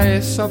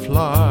spice of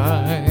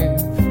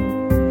life.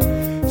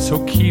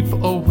 So keep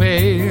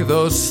away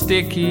those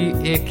sticky,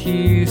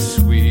 icky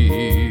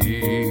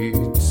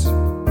sweets.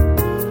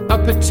 A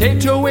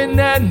potato in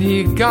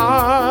any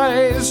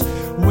guise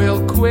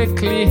will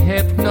quickly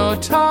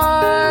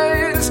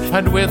hypnotize,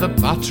 and with a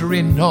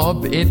buttery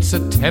knob, it's a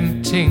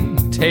tempting,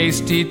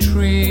 tasty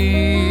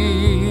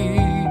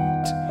treat.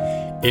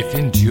 If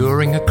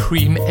enduring a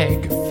cream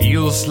egg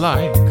feels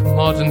like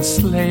modern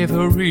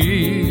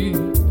slavery,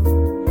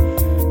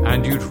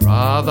 and you'd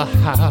rather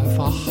have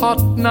a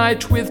hot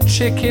night with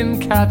chicken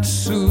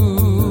katsu,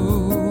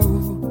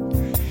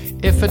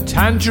 if a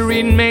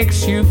tangerine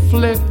makes you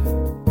flip,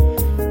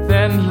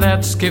 then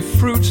let's give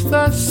fruit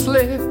the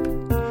slip.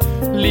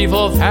 Leave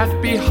all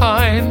that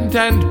behind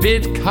and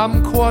bid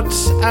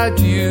kumquats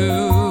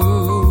adieu.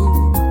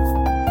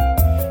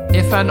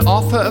 If an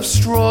offer of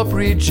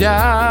strawberry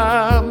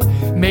jam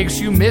makes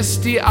you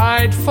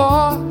misty-eyed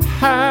for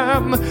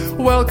ham,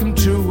 welcome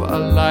to a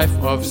life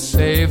of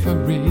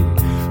savory.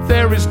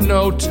 There is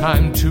no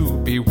time to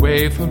be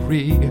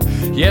wavery.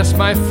 Yes,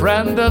 my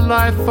friend, a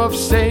life of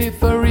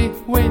savory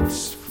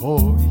waits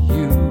for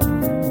you.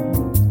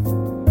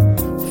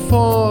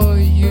 For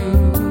you.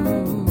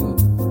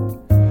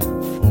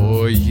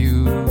 For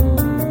you.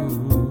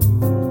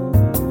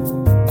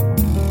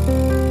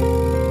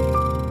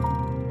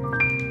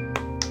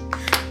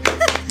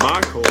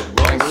 Michael,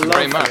 thank you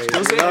very much.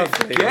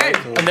 Lovely.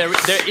 And there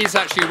is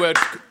actually a word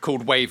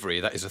called wavery.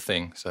 That is a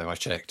thing, so I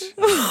checked.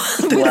 Wow,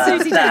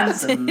 Susie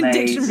that's Jones in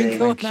Dictionary amazing.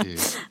 Corner. Thank you.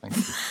 Thank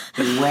you.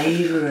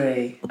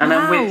 Wavery. And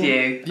I'm with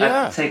you.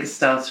 Yeah. I'd take a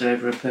starter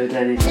over a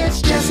pudding.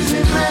 It's Jess's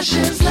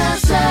Impressions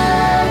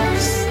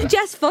Lessons.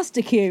 Jess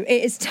Fostercue,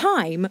 it is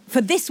time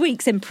for this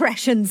week's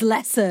Impressions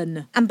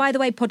lesson. And by the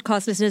way,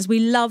 podcast listeners, we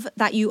love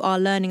that you are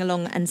learning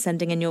along and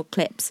sending in your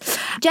clips.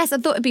 Jess, I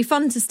thought it'd be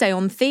fun to stay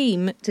on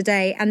theme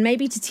today and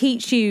maybe to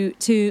teach you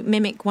to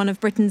mimic one of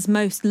Britain's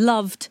most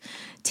loved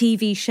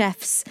TV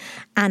chefs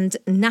and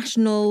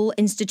national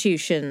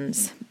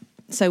institutions.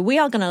 So we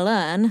are going to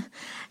learn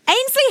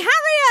Ainsley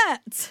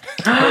Harriott!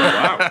 Oh,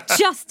 wow.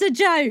 Just a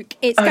joke.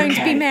 It's going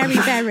to be Mary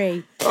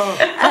Berry. God,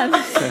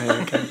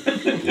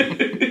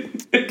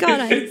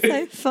 it's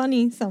so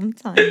funny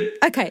sometimes.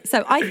 Okay,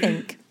 so I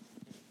think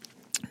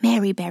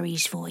Mary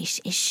Berry's voice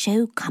is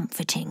so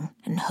comforting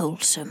and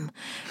wholesome.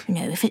 You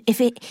know,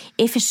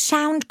 if a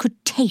sound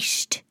could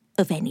taste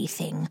of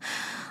anything,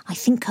 I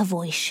think her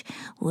voice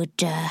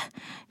would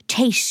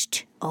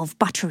taste of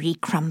buttery,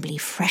 crumbly,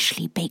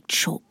 freshly baked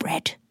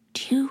shortbread.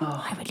 Do you?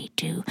 I really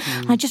do.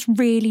 I just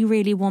really,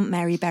 really want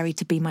Mary Berry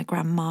to be my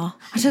grandma.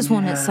 I just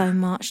want it so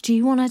much. Do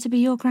you want her to be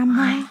your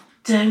grandma?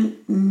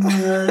 Don't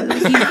know.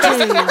 You do.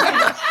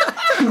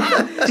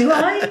 Do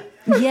I?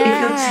 Yes. If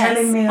you're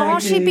telling me I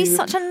do, she'd be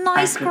such a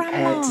nice I'm prepared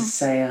grandma. to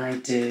say I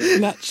do.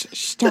 Let's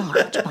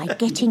start by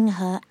getting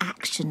her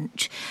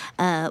accent.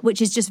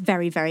 Which is just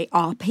very, very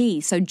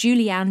RP. So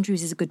Julie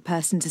Andrews is a good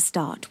person to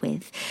start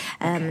with.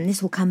 And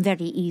this will come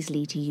very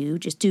easily to you.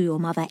 Just do your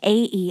mother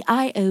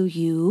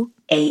A-E-I-O-U.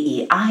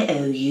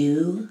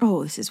 A-E-I-O-U.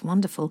 Oh, this is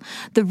wonderful.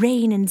 The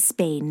rain in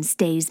Spain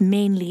stays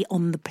mainly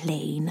on the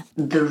plain.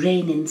 The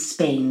rain in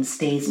Spain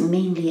stays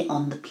mainly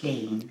on the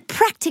plain.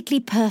 Practically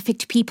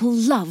perfect people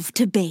love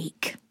to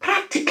bake.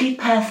 Practically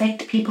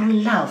perfect people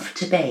love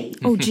to bake.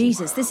 Oh,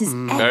 Jesus, this is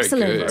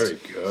excellent. Very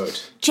good.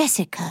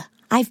 Jessica,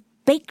 I've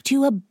baked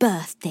you a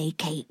birthday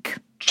cake.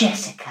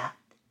 Jessica,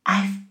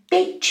 I've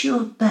baked you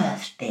a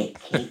birthday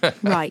cake.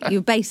 Right,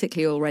 you're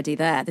basically already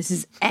there. This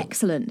is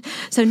excellent.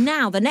 So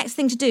now the next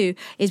thing to do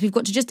is we've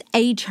got to just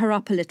age her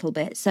up a little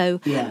bit.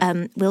 So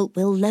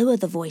We'll lower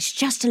the voice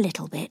just a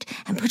little bit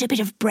and put a bit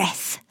of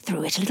breath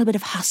through it, a little bit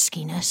of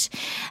huskiness.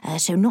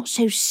 So not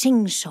so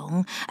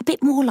sing-song, a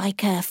bit more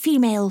like a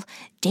female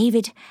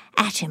David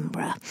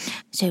Attenborough.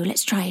 So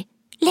let's try,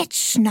 let's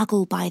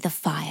snuggle by the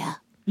fire.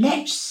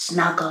 Let's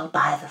snuggle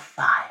by the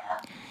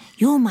fire.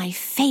 You're my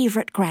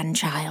favourite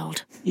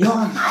grandchild. You're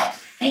my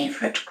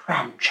favourite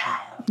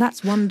grandchild.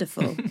 That's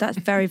wonderful. That's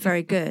very,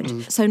 very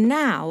good. So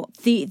now,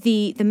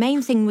 the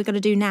main thing we've got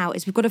to do now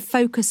is we've got to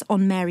focus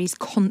on Mary's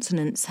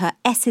consonants, her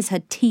S's,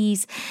 her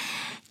T's.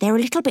 They're a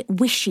little bit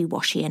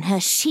wishy-washy, and her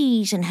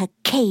C's and her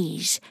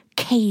K's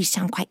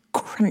sound quite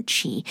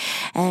crunchy.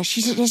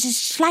 There's a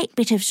slight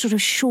bit of sort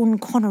of Sean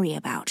Connery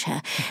about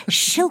her.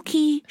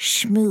 Silky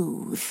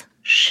smooth.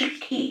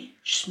 Silky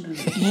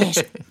smooth.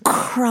 Yes,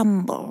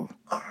 crumble.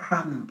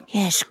 Crumble.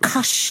 Yes,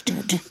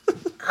 custard.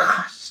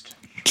 Custard.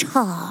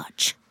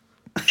 Charge.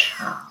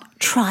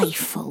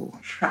 Trifle.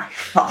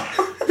 Trifle.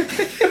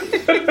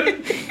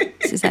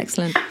 This is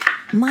excellent.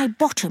 My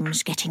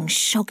bottom's getting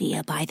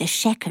soggier by the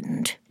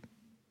second.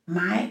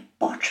 My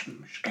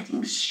bottom's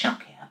getting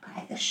soggier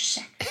by the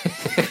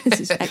second. This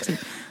is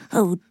excellent.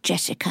 Oh,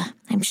 Jessica,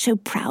 I'm so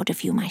proud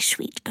of you, my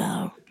sweet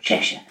girl.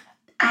 Jessica,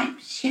 I'm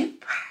so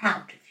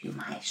proud of you,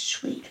 my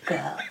sweet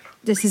girl.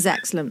 This is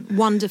excellent.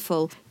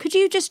 Wonderful. Could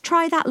you just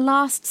try that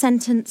last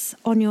sentence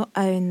on your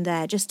own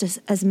there, just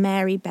as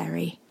Mary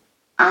Berry?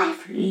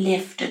 I've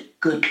lived a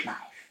good life.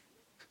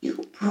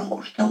 You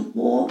brought the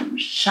warm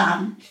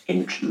sun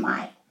into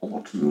my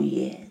autumn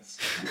years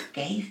and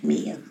gave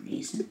me a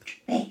reason to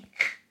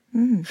bake.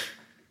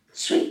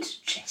 Sweet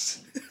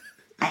Jessie,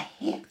 I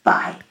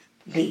hereby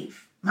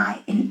leave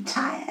my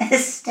entire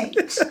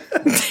estate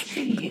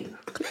to you.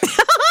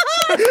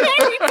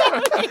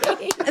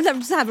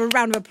 Let's have a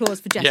round of applause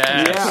for Jess.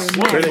 Yes.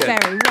 Mary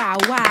Brilliant. Berry.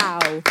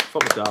 Wow.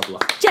 Formidable.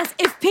 Jess,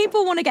 if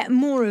people want to get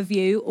more of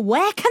you,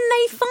 where can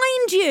they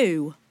find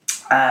you?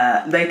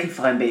 They can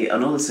find me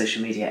on all the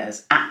social media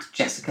as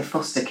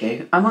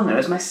 @JessicaFosterQ. I'm on there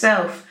as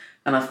myself.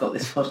 And I've got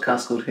this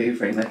podcast called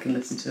Hoovering they can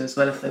listen to as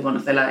well if they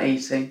like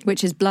eating.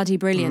 Which is bloody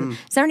brilliant.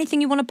 Is there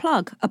anything you want to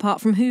plug apart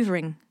from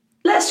hoovering?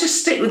 Let's just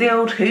stick with the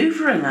old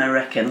hoovering, I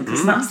reckon,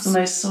 because that's the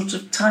most sort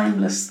of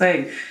timeless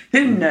thing.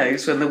 Who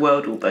knows when the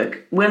world will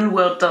when the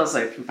world does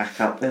open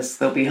back up,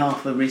 there'll be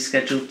half a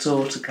rescheduled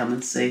tour to come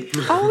and see.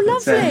 Oh,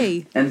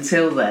 lovely. But,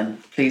 until then,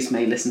 please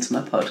may listen to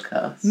my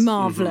podcast.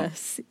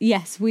 Marvellous.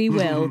 Yes, we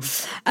will.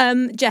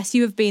 Jess,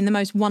 you have been the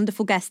most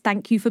wonderful guest.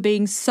 Thank you for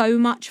being so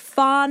much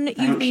fun. You've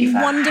Thank been you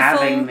for wonderful.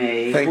 having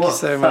me. Thank you What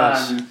so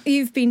fun. much.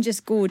 You've been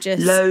just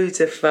gorgeous.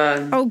 Loads of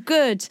fun. Oh,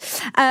 good.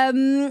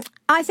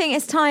 I think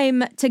it's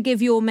time to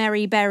give your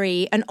Mary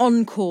Berry an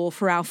encore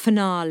for our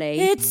finale.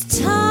 It's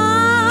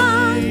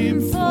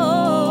time for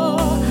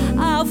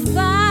our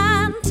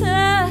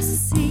fantasy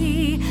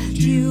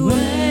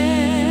duet.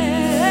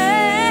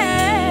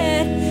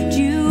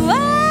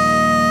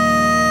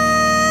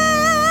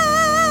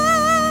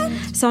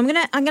 So I'm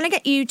gonna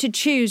get you to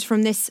choose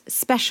from this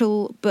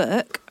special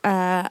book.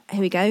 Here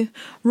we go.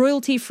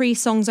 Royalty-free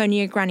songs only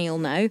your granny will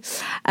know.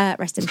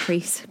 Rest in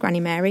peace, Granny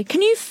Mary.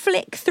 Can you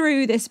flick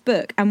through this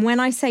book, and when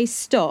I say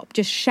stop,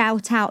 just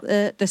shout out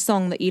the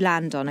song that you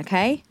land on,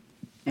 okay?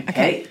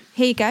 Okay.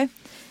 Here you go.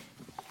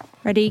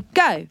 Ready,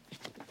 go.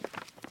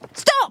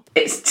 Stop!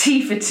 It's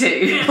T for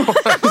two. T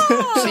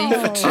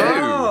for two.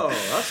 Oh,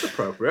 that's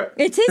appropriate.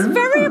 It is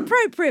very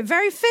appropriate,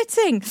 very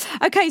fitting.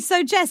 Okay,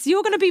 so Jess,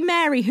 you're going to be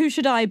Mary. Who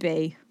should I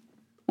be?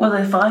 Well,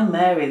 if I'm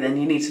Mary, then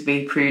you need to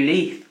be Prue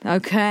Leith.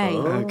 Okay.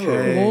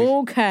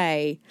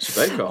 Okay.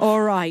 Bake Off.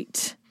 All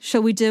right.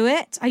 Shall we do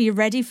it? Are you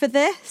ready for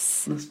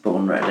this? I was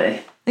born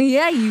ready.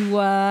 Yeah, you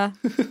were.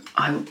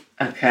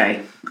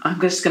 Okay.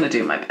 I'm just going to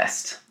do my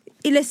best.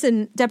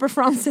 Listen, Deborah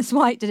Frances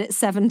White did it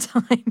 7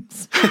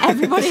 times.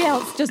 Everybody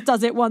else just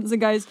does it once and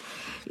goes,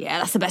 yeah,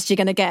 that's the best you're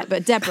going to get.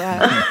 But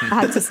Deborah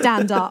had to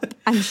stand up,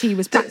 and she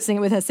was practicing it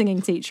with her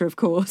singing teacher, of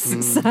course.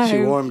 So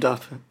She warmed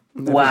up.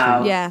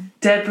 Wow. Yeah.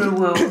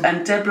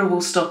 Deborah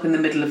will stop in the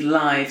middle of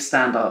live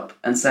stand-up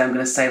and say, I'm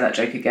going to say that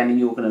joke again and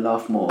you're going to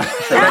laugh more.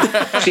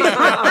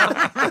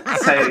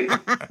 So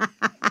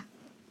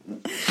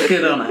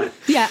good on her.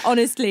 Yeah,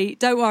 honestly,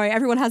 don't worry.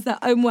 Everyone has their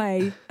own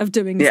way of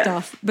doing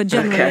stuff. But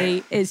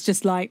generally, it's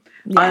just like...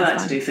 Yeah, I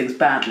like to do things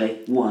badly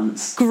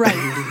once. Great.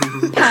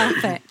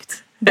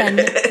 Perfect. Then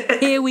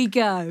here we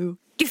go.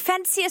 Do you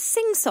fancy a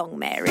sing-song,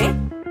 Mary?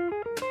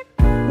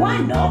 Why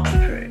not,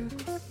 Prue?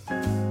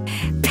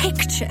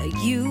 Picture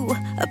you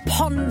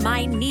upon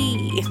my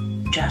knee.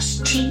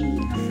 Just T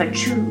for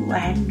true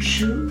and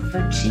true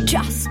for T.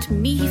 Just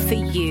me for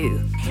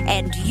you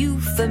and you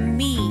for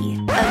me.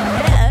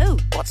 Oh no,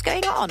 what's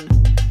going on?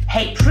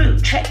 Hey Prue,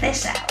 check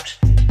this out.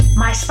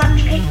 My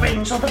sponge cake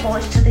brings all the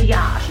boys to the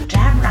yard.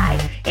 Damn right,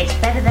 it's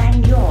better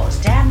than yours.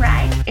 Damn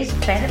right, it's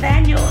better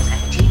than yours. I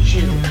can teach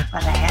you,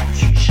 but I have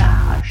to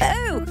charge.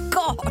 Oh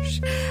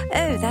gosh,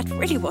 oh that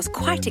really was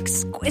quite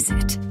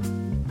exquisite.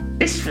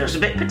 This feels a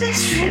bit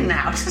pedestrian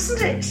now,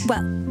 doesn't it?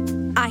 Well,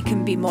 I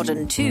can be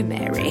modern too,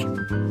 Mary.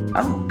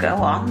 Oh, go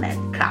on then,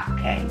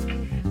 cupcake.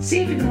 See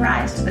if you can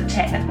rise to the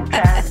technical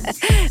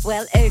terms.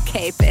 Well,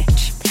 okay,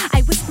 bitch.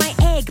 I whisk my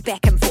egg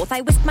back and forth.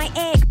 I whisk my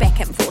egg back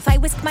and forth. I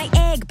whisk my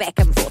egg back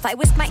and forth. I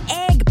whisk my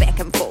egg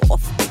back and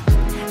forth.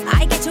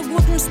 I get a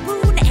wooden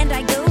spoon and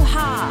I go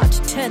hard.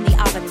 Turn the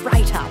oven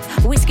right up.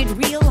 Whisk it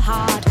real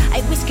hard. I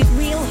whisk it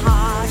real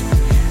hard.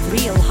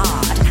 Real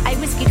hard. I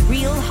whisk it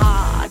real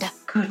hard.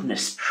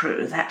 Goodness,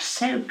 Prue, that's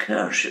so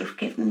cool. You've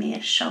given me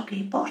a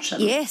soggy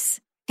bottom. Yes,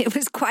 it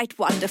was quite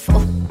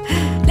wonderful.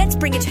 Let's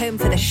bring it home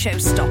for the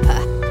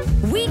showstopper.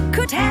 We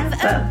could have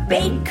a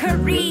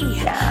bakery,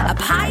 a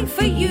pie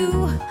for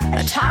you,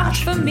 a tart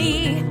for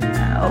me.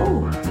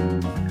 Oh,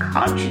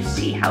 can't you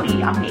see how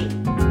yummy?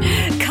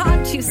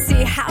 Can't you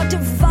see how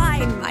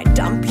divine my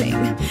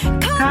dumpling?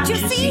 Can't you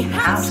see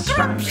how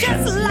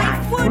scrumptious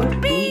life would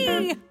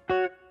be?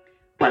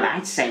 Well,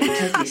 I'd say we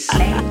totally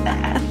slayed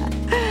that.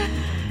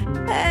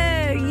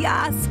 Oh,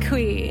 yes,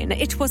 Queen.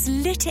 It was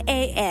lit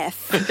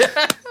AF.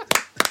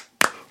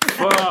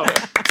 Wow,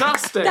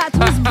 fantastic. That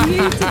was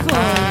beautiful.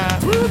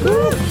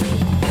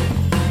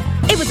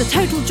 It was a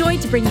total joy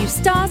to bring you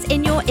Stars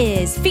in Your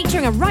Ears,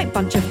 featuring a right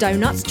bunch of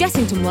donuts,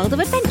 Jessington World of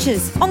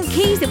Adventures. On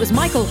keys, it was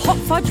Michael Hot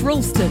Fudge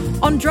Ralston.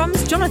 On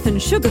drums, Jonathan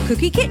Sugar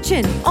Cookie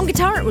Kitchen. On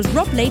guitar, it was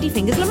Rob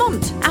Ladyfingers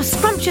Lamont. Our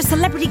scrumptious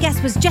celebrity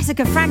guest was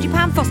Jessica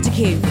Frangipan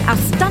Fostercue. Our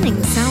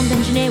stunning sound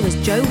engineer was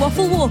Joe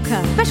Waffle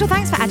Walker. Special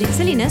thanks for adding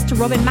silliness to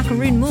Robin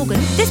Macaroon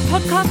Morgan. This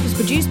podcast was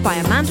produced by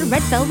Amanda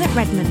Red Velvet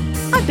Redman.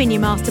 I've been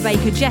your master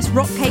baker, Jess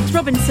Rockcakes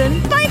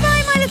Robinson.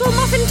 Bye-bye, my little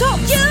muffin top.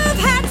 You've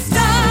had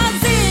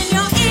stars in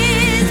your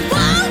ears.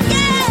 Whoa,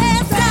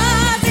 yeah,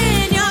 stars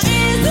in your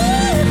ears.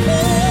 Ooh,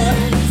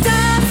 ooh.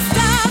 Stars,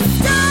 stars,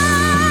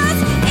 stars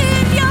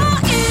in your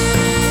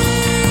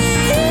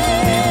ears.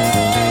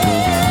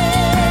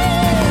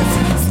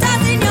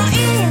 Stars in your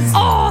ears.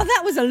 Oh,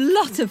 that was a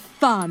lot of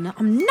fun.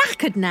 I'm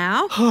knackered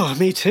now. Oh,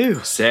 me too.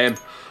 Same.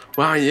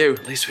 Why are you?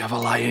 At least we have a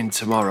lie-in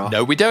tomorrow.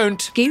 No, we don't.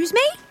 Excuse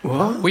me?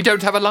 What? We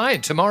don't have a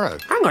lie-in tomorrow.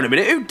 Hang on a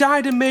minute. Who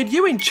died and made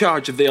you in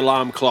charge of the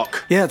alarm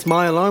clock? Yeah, it's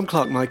my alarm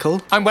clock,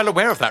 Michael. I'm well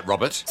aware of that,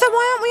 Robert. So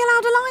why aren't we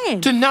allowed a lie-in?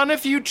 Do none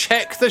of you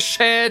check the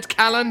shared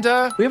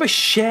calendar? We have a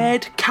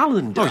shared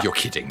calendar. Oh, you're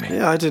kidding me.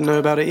 Yeah, I didn't know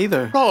about it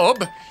either.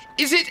 Rob,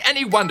 is it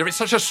any wonder it's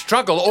such a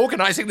struggle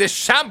organising this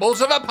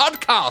shambles of a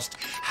podcast?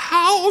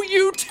 How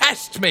you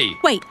test me!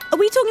 Wait, are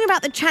we talking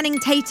about the Channing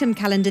Tatum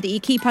calendar that you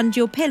keep under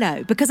your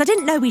pillow? Because I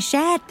didn't know we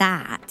shared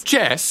that.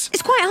 Jess?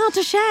 It's quite hard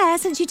to share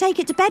since you take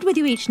it to bed with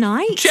you each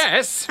night.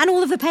 Jess? And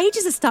all of the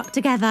pages are stuck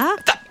together.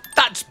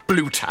 That's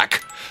blue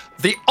tack.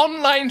 The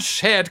online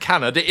shared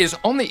calendar is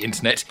on the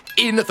internet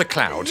in the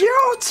cloud.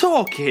 You're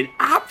talking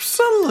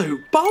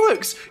absolute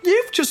bollocks.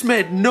 You've just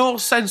made no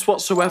sense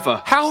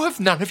whatsoever. How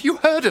have none of you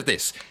heard of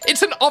this?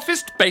 It's an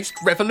office-based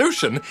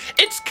revolution.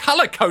 It's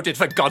colour-coded,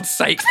 for God's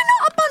sake. We're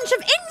not a bunch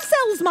of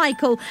incels,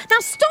 Michael. Now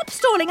stop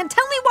stalling and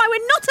tell me why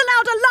we're not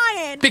allowed a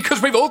lie-in.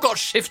 Because we've all got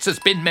shifts as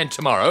bin men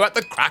tomorrow at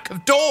the crack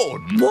of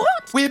dawn.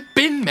 What? We're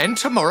bin men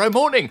tomorrow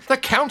morning. The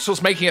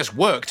council's making us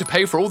work to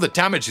pay for all the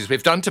damages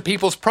we've done to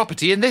people's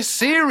property in this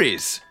series.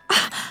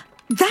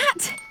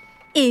 That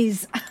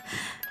is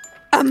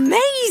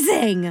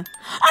amazing.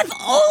 I've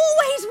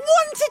always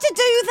wanted to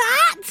do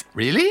that.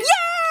 Really?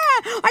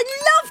 Yeah, I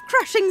love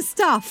crushing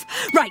stuff.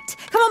 Right,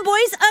 come on,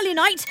 boys, early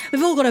night.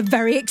 We've all got a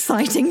very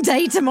exciting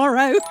day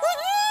tomorrow.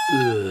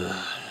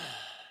 Ugh.